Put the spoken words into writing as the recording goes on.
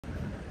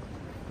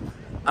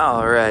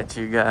All right,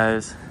 you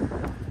guys.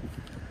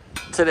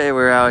 Today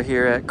we're out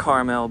here at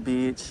Carmel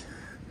Beach.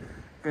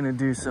 Gonna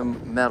do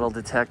some metal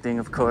detecting,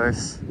 of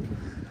course.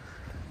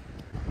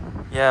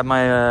 Yeah,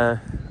 my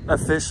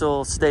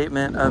official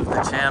statement of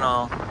the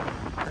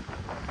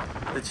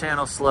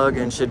channel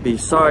slogan should be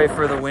 "Sorry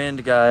for the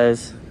wind,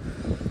 guys."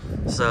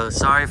 So,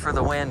 sorry for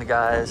the wind,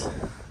 guys.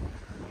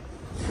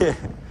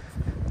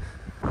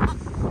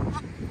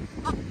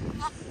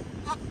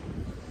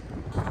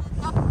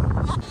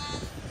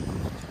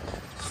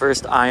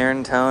 First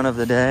iron tone of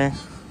the day.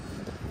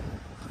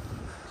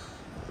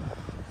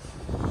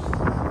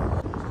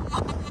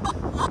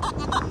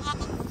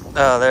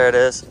 Oh, there it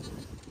is.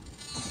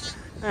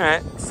 All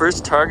right,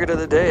 first target of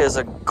the day is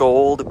a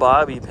gold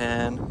bobby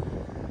pin.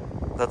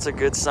 That's a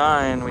good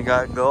sign. We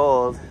got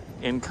gold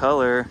in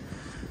color.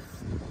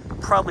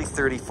 Probably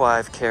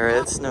 35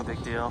 carats, no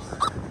big deal.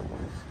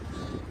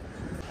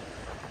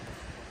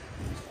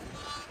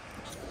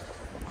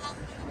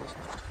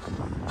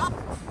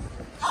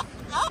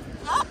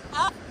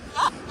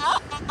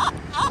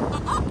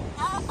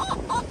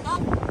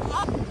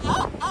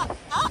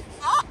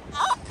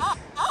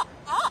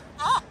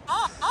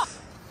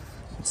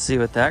 See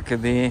what that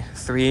could be.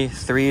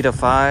 3 to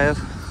 5.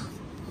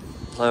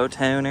 Low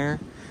toner.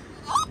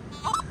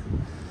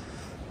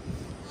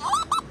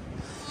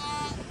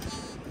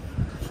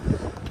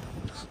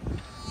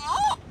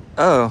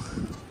 Oh,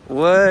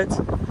 what?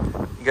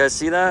 You guys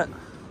see that?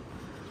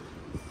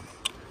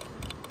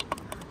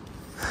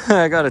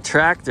 I got a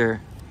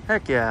tractor.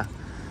 Heck yeah.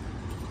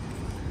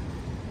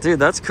 Dude,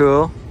 that's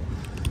cool.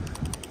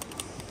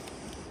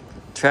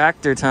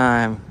 Tractor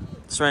time.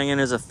 Swinging in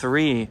as a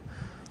 3.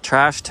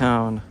 Trash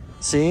tone.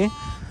 See?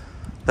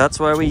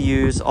 That's why we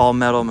use all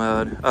metal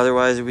mode.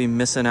 Otherwise, we'd be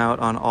missing out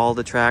on all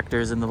the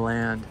tractors in the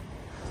land.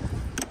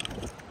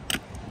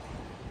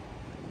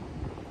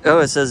 Oh,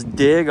 it says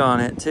dig on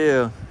it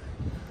too.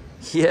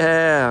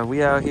 Yeah,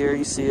 we out here,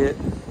 you see it.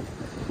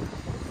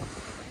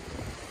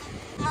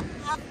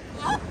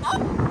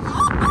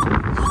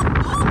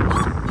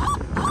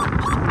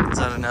 Is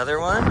that another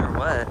one or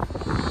what?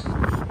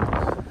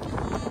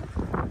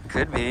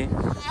 Could be.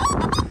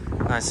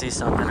 I see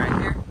something right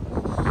here.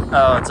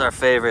 Oh, it's our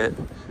favorite.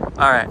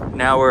 All right,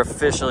 now we're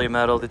officially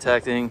metal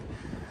detecting.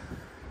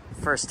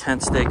 First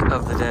tent stake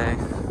of the day.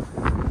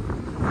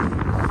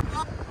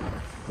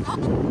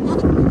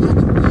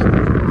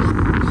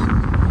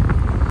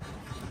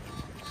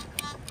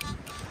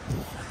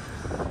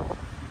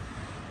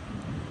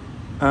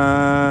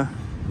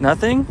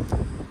 Nothing?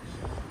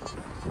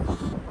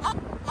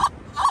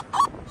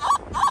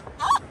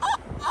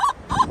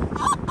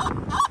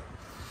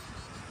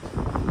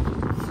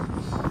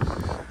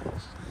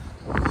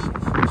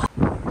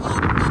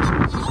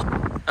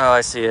 Oh,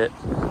 I see it.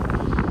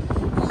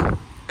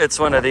 It's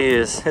one of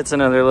these. It's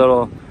another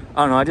little,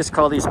 I don't know, I just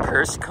call these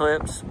purse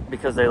clips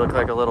because they look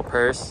like a little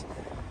purse.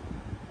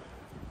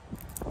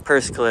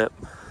 Purse clip.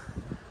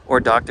 Or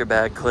doctor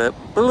bag clip.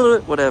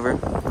 Whatever.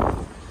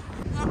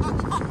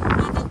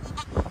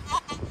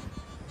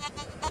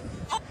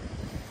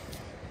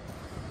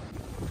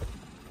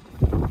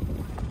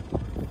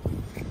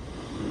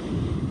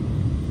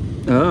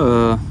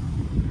 Oh.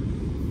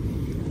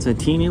 It's a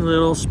teeny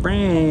little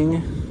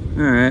spring.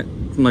 Alright.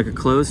 Like a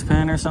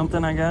clothespin or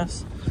something, I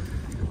guess.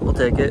 We'll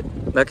take it.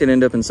 That could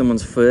end up in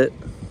someone's foot.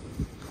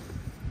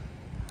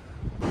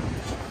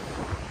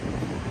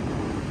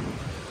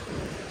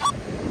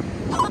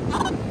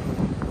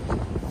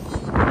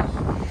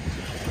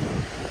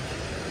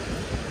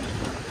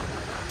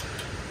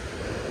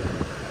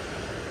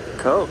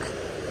 Coke.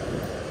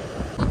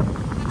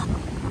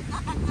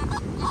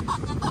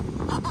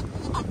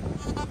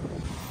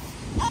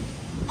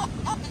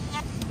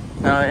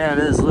 Oh yeah, it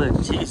is. Look,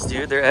 jeez,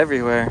 dude, they're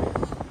everywhere.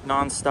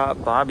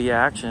 Non-stop bobby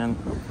action.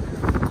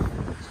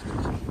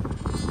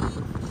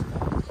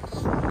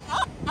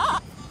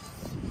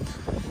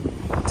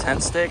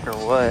 Tent stake or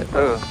what?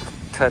 Oh,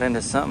 cut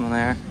into something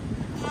there.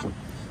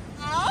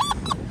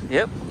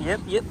 Yep.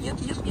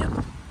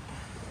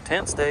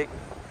 Tent stake.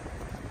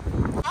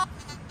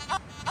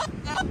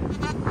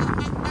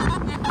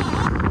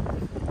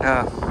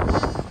 Oh,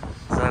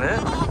 is that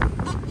it?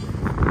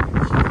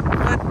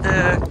 What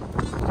the?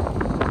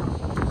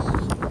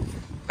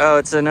 Oh,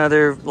 it's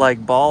another,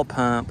 like, ball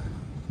pump.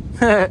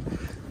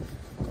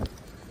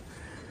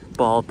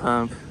 Ball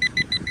pump.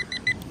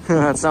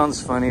 That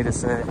sounds funny to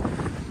say.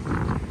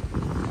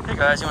 Hey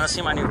guys, you want to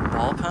see my new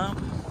ball pump?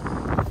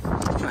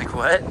 Like,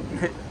 what?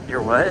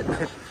 Your what?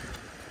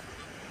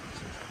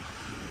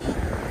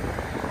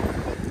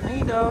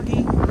 Hey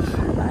doggy.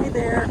 Hi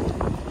there.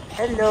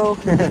 Hello.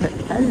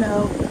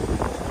 Hello.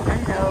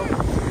 Hello.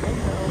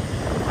 Hello.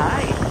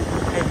 Hi.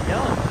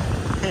 Hello.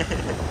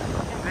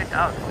 Good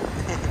dog.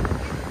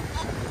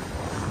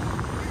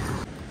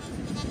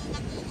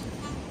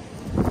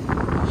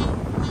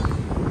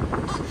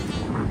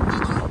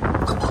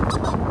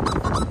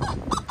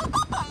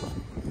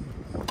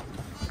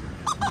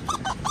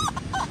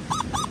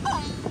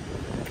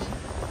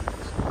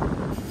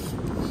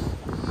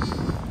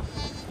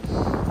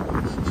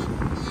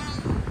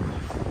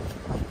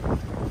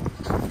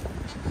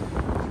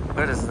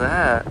 What is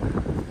that?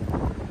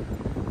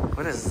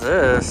 What is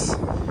this?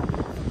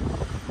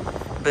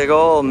 Big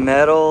old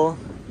metal,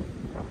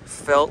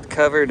 felt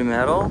covered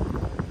metal.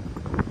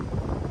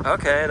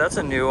 Okay, that's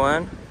a new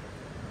one.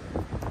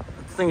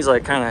 That thing's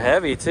like kind of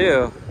heavy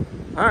too.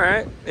 All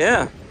right,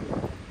 yeah,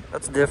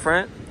 that's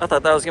different. I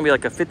thought that was gonna be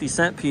like a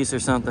 50-cent piece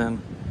or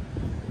something.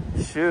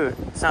 Shoot,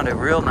 sounded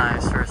real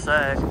nice for a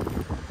sec.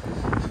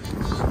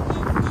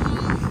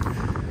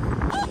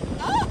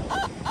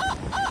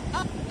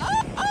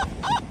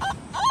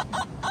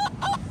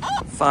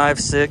 $5,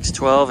 $6,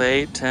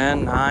 $12,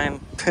 $8, $10,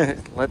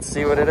 $9. Let's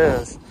see what it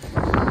is.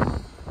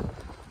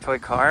 Toy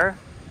car?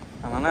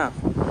 I don't know.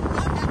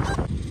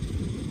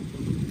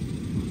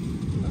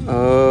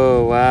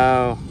 Oh,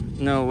 wow.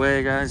 No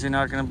way, guys. You're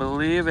not going to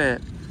believe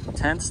it.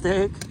 Tent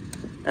stake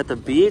at the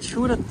beach?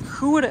 Who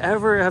would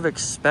ever have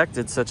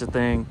expected such a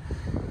thing?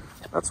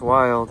 That's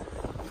wild.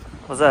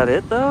 Was that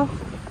it, though?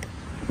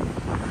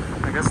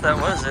 I guess that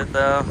was it,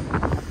 though.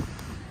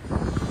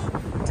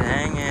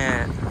 Dang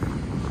it.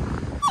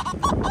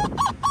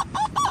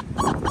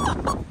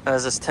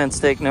 Is this tent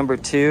stake number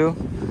 2?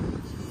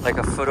 Like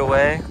a foot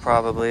away?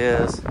 Probably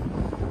is.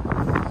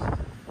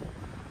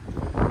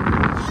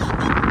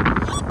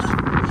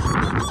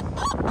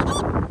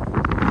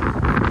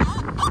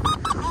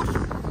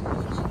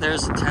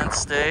 There's a tent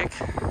stake.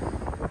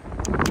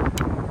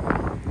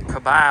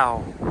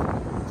 Kabow.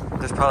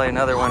 There's probably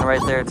another one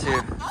right there too.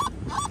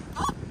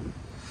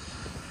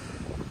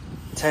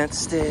 Tent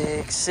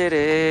stake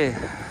city.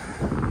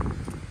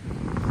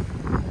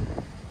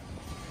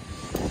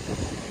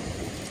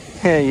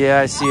 Yeah,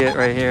 I see it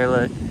right here,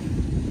 look.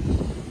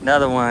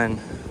 Another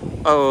one.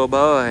 Oh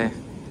boy.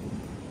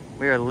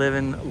 We are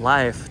living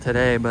life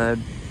today,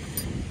 bud.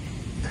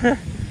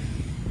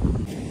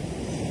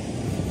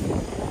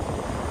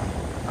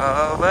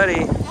 Oh,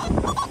 buddy.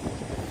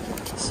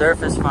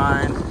 Surface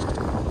find.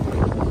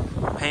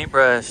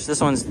 Paintbrush.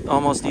 This one's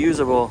almost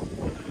usable.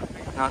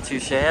 Not too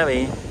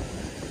shabby.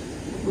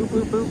 Boop,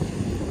 boop,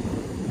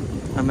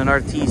 boop. I'm an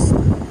artiste.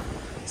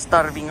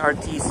 Starving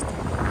artiste.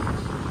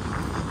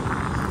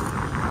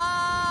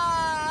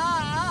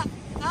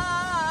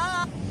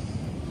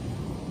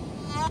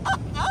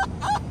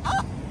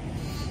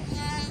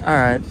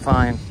 Alright,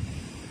 fine.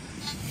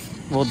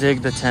 We'll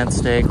dig the tent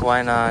stake.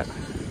 Why not?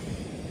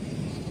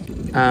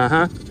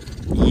 Uh-huh.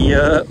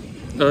 Yup.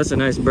 Oh, that's a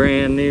nice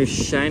brand new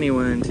shiny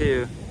one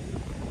too.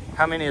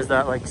 How many is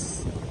that? Like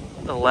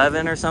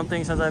 11 or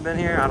something since I've been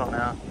here? I don't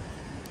know.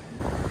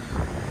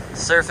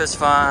 Surface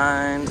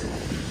find.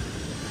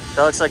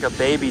 That looks like a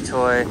baby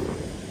toy.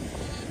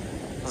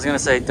 I was gonna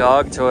say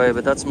dog toy,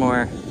 but that's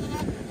more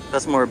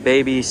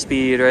baby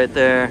speed right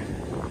there.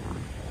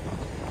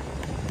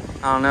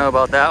 I don't know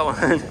about that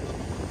one.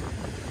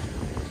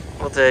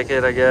 We'll take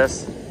it, I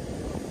guess.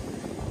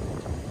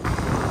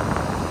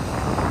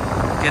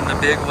 Getting the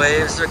big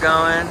waves are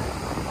going.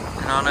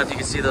 And I don't know if you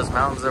can see those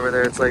mountains over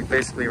there. It's like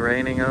basically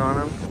raining on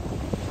them.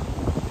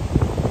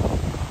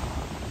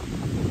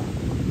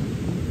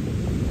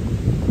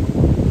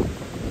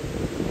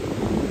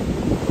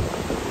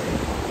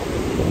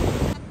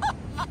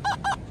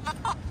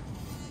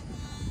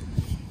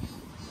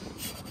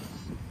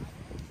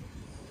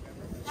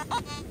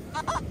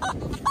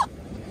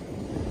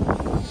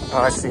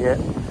 Oh, I see it.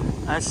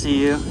 I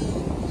see you.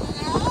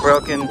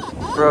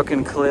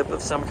 Broken clip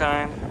of some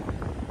kind.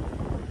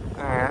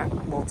 Alright,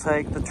 we'll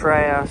take the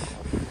trash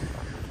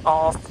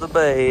off the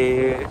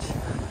beach.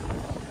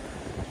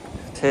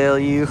 Tell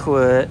you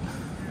what.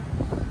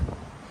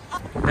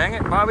 Dang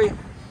it, Bobby.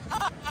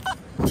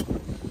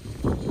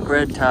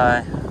 Bread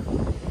tie.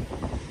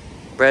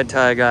 Bread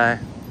tie guy.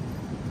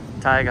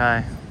 Thai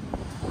guy.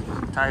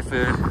 Thai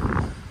food.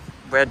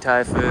 Bread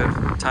Thai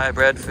food. Thai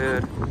bread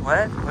food.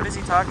 What? What is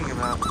he talking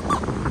about?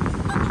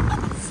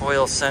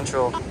 Foil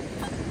Central.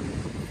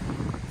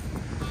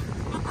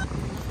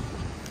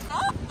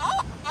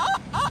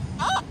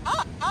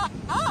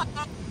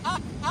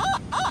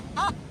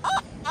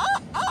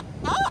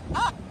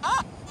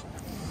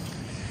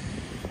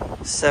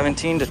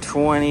 $17 to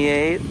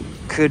 $28.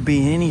 Could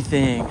be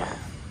anything.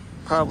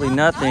 Probably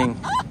nothing.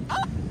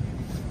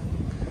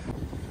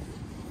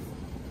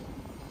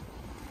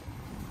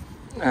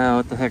 Oh,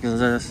 what the heck is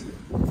this?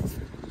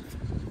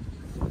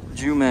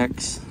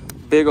 Jumex.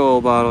 Big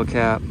old bottle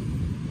cap.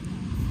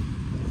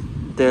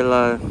 De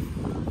la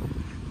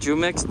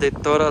Jumex de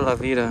toda la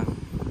vida.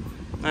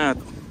 Ah,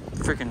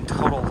 freaking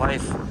total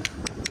life.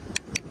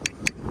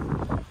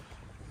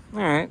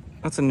 Alright,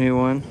 that's a new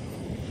one.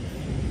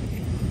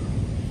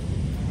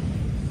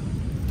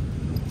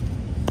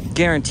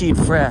 Guaranteed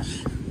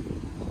fresh.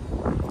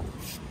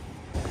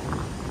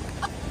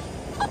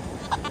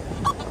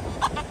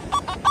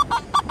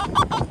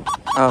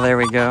 Oh, there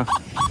we go.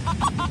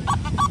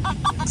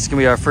 It's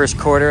gonna be our first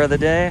quarter of the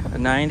day, a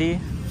 90,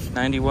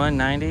 91,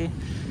 90.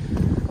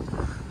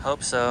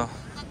 Hope so.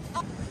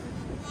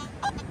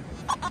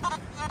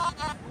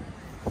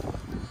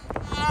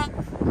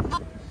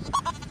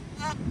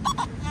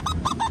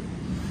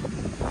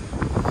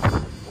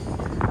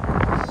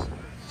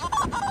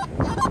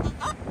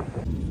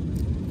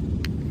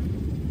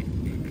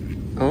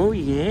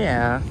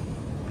 Yeah.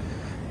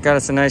 Got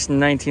us a nice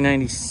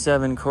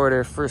 1997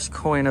 quarter, first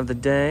coin of the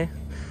day.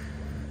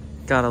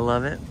 Gotta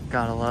love it.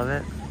 Gotta love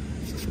it.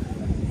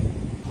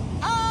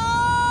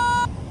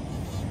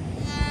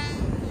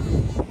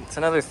 It's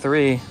another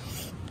 3.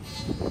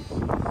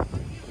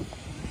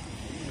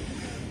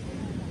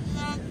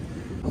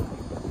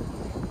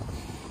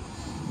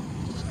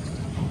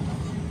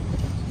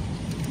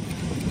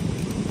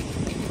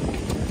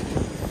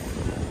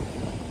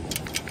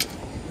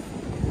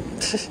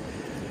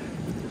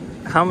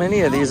 How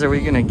many of these are we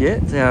gonna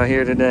get out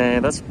here today?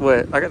 That's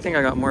what, I think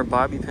I got more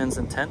bobby pins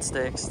than tent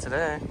stakes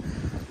today.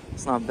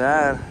 It's not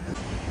bad.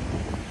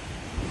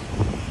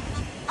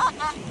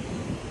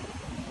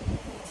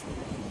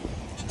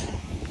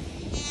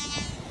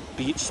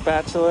 Beach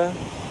spatula?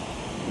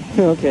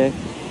 Okay.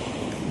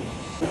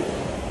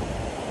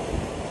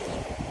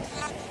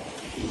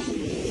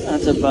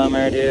 That's a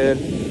bummer, dude.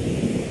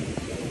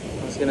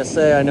 I was gonna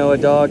say I know a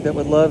dog that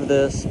would love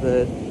this,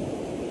 but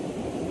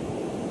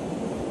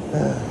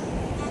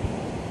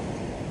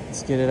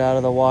let's get it out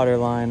of the water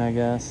line, I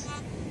guess.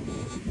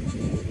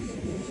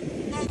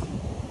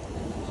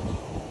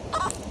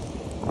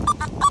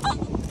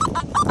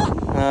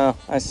 Oh,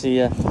 I see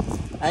ya.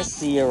 I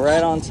see you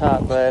right on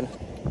top, bud.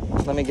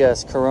 Let me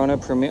guess, Corona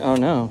Premier. Oh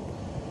no.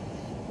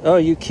 Oh,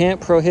 you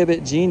can't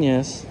prohibit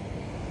genius.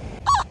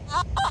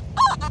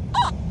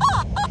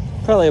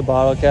 Probably a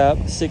bottle cap,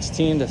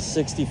 16 to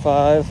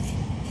 65,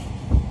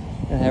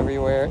 and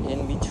everywhere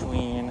in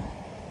between.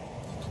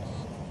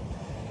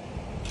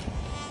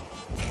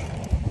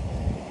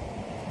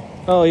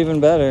 Oh, even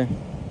better.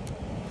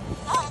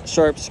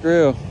 Sharp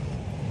screw.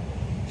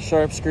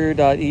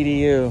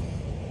 Sharpscrew.edu.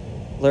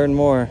 Learn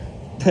more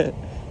at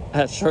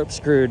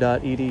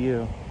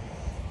sharpscrew.edu.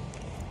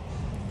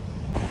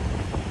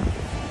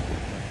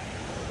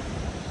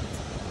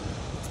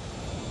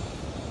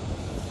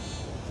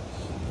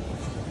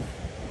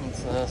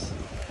 What's this?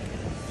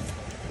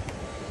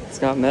 It's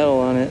got metal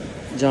on it.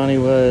 Johnny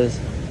was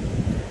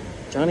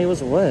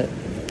what?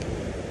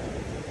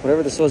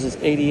 Whatever this was is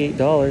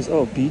 $88.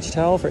 Oh, beach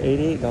towel for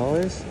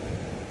 $88?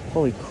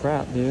 Holy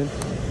crap, dude.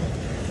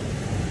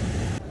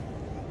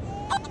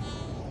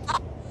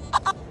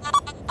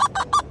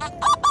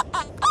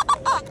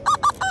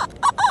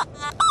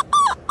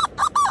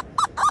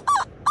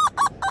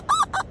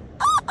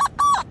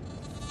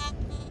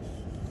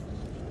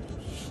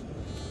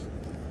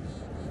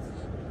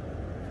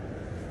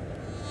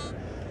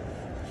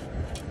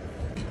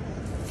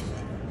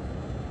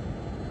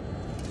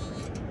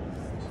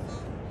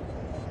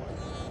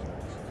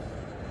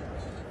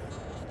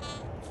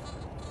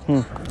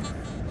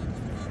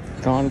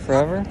 Gone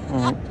forever? All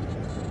right.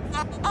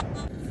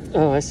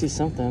 Oh, I see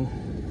something.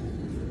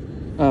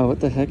 Oh,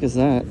 what the heck is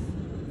that?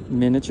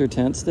 Miniature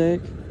tent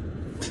stake?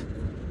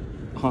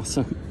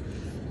 Awesome.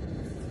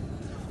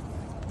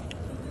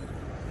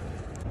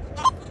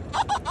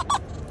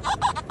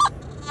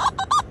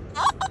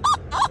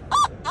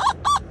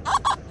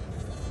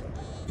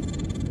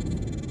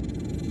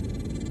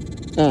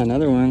 Oh,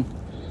 another one.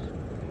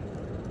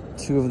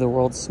 2 of the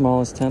world's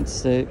smallest tent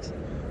stakes.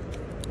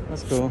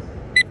 That's cool.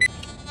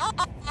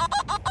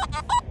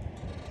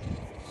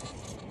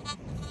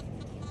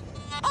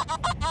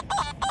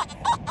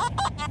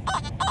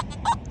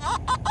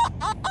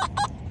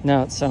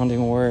 Now it's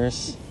sounding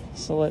worse.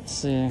 So let's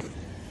see.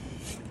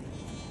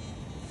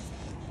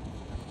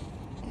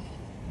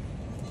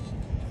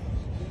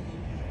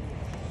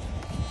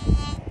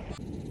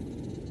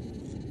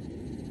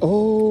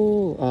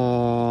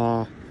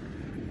 Oh,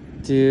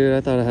 dude,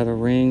 I thought I had a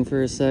ring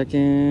for a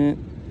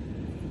second.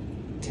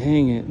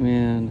 Dang it,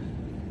 man.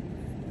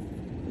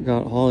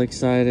 Got all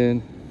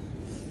excited.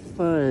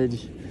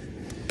 Fudge.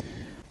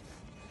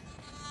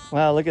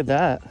 Wow, look at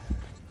that.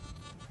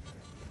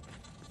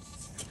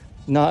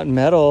 Not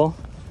metal.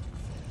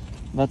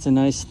 That's a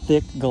nice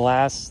thick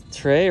glass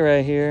tray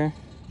right here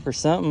for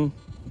something.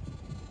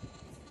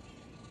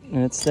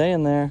 And it's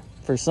staying there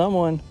for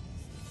someone.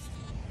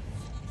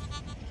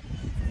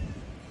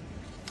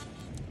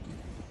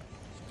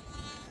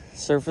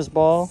 Surface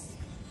ball.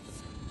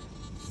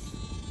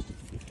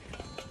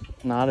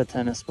 Not a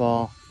tennis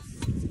ball.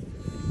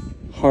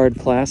 Hard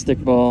plastic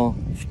ball.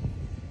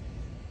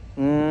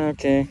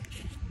 Okay.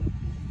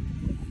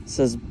 It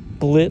says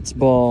Blitz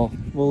ball.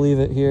 We'll leave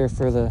it here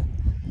for the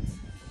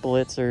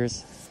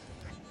blitzers.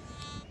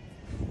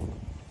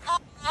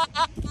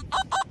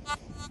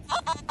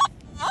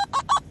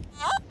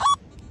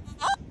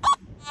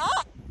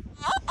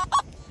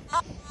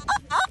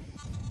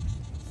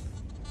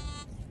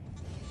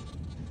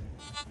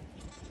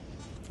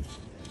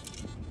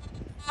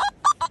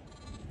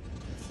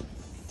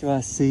 Do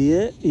I see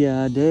it?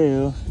 Yeah, I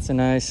do. It's a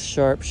nice,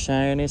 sharp,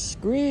 shiny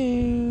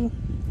screw.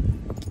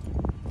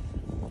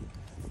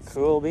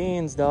 Cool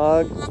beans,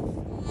 dog.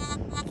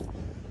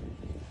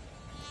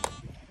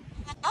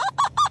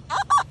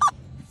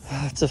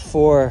 It's a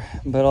 4,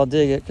 but I'll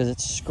dig it because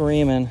it's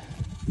screaming.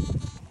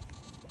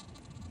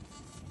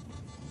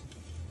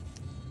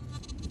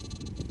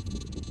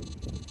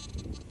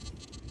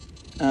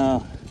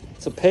 Oh,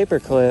 it's a paper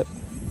clip.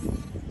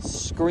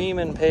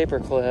 screaming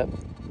paperclip.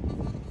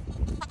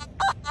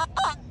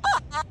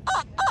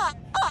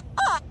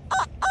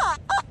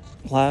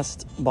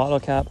 Last bottle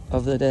cap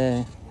of the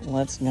day.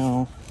 Let's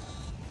go.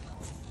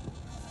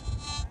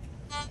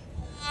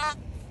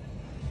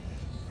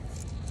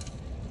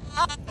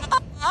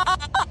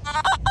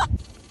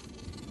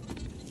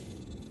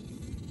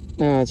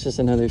 No, it's just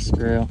another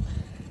screw.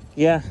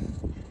 Yeah.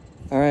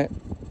 All right.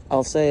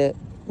 I'll say it.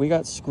 We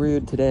got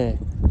screwed today.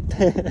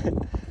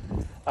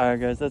 All right,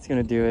 guys, that's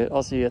going to do it.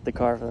 I'll see you at the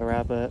car for the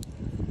wrap up.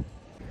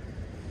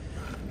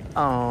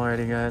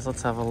 Alrighty, guys,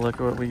 let's have a look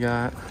at what we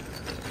got.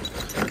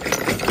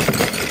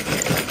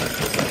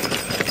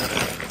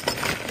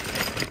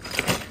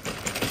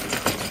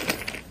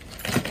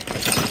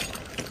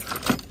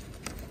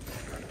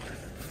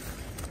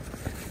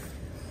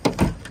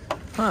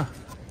 Huh.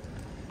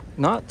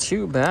 Not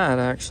too bad,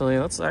 actually.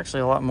 That's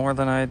actually a lot more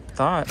than I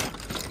thought.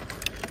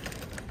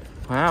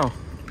 Wow.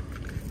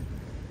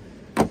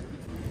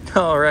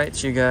 All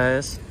right, you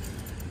guys.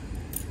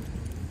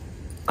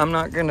 I'm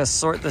not gonna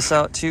sort this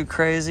out too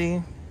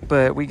crazy,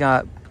 but we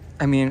got,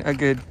 I mean, a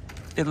good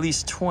at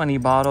least 20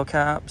 bottle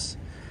caps.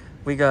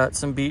 We got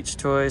some beach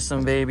toys,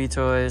 some baby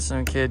toys,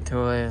 some kid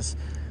toys.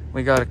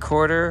 We got a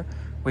quarter.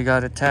 We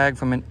got a tag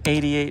from an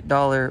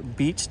 $88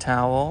 beach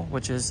towel,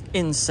 which is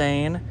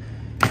insane.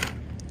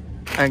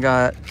 I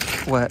got,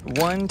 what,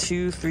 1,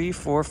 2, 3,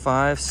 4,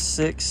 5,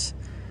 6,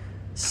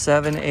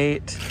 7,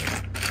 8,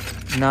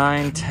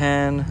 9,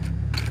 10,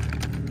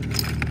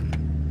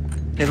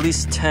 at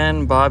least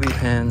 10 bobby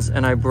pins,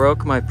 and I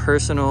broke my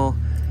personal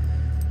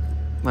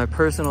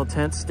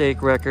tent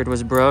stake record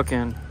was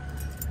broken.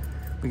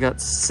 We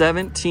got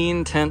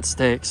 17 tent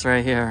stakes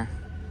right here.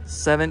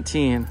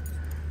 17.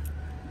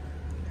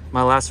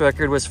 My last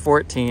record was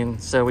 14,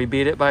 so we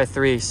beat it by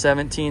 3.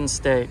 17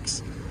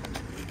 stakes.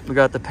 We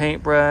got the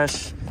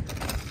paintbrush.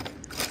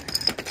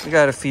 We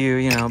got a few,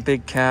 you know,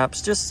 big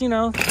caps. Just, you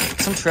know,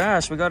 some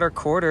trash. We got our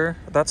quarter.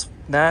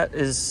 That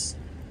is,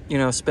 you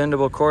know,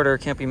 spendable quarter.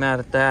 Can't be mad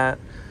at that.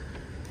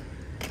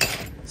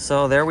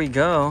 So there we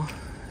go.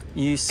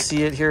 You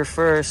see it here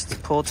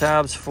first. Pull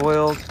tabs,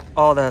 foil,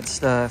 all that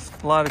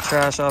stuff. A lot of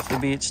trash off the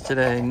beach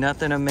today.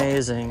 Nothing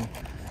amazing.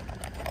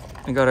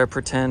 We got our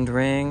pretend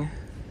ring.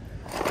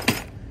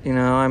 You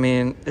know, I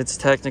mean, it's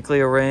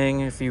technically a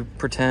ring if you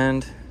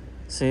pretend.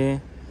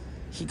 See?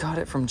 He got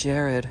it from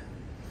Jared.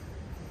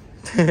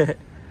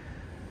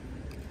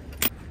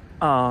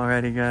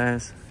 Alrighty,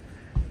 guys.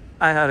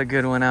 I had a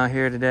good one out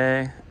here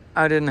today.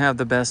 I didn't have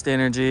the best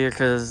energy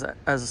because,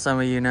 as some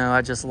of you know,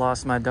 I just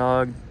lost my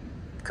dog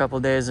a couple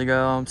days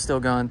ago. I'm still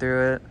going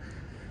through it.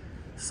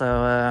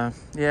 So,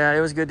 yeah,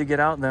 it was good to get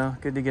out, though.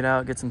 Good to get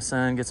out, get some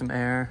sun, get some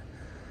air.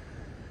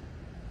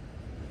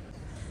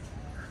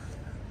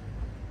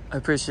 I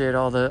appreciate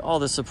all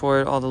the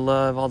support, all the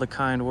love, all the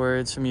kind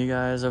words from you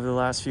guys over the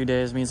last few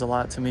days. It means a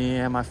lot to me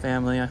and my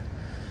family.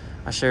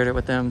 I shared it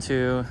with them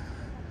too.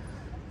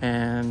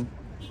 And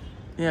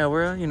yeah,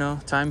 we're, you know,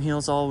 time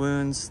heals all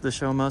wounds. The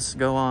show must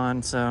go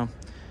on. So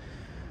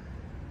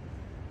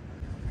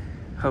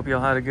hope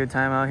y'all had a good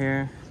time out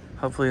here.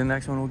 Hopefully the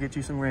next one will get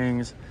you some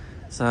rings.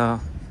 So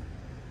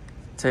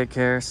take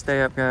care,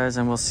 stay up, guys,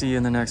 and we'll see you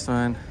in the next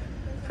one.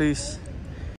 Peace.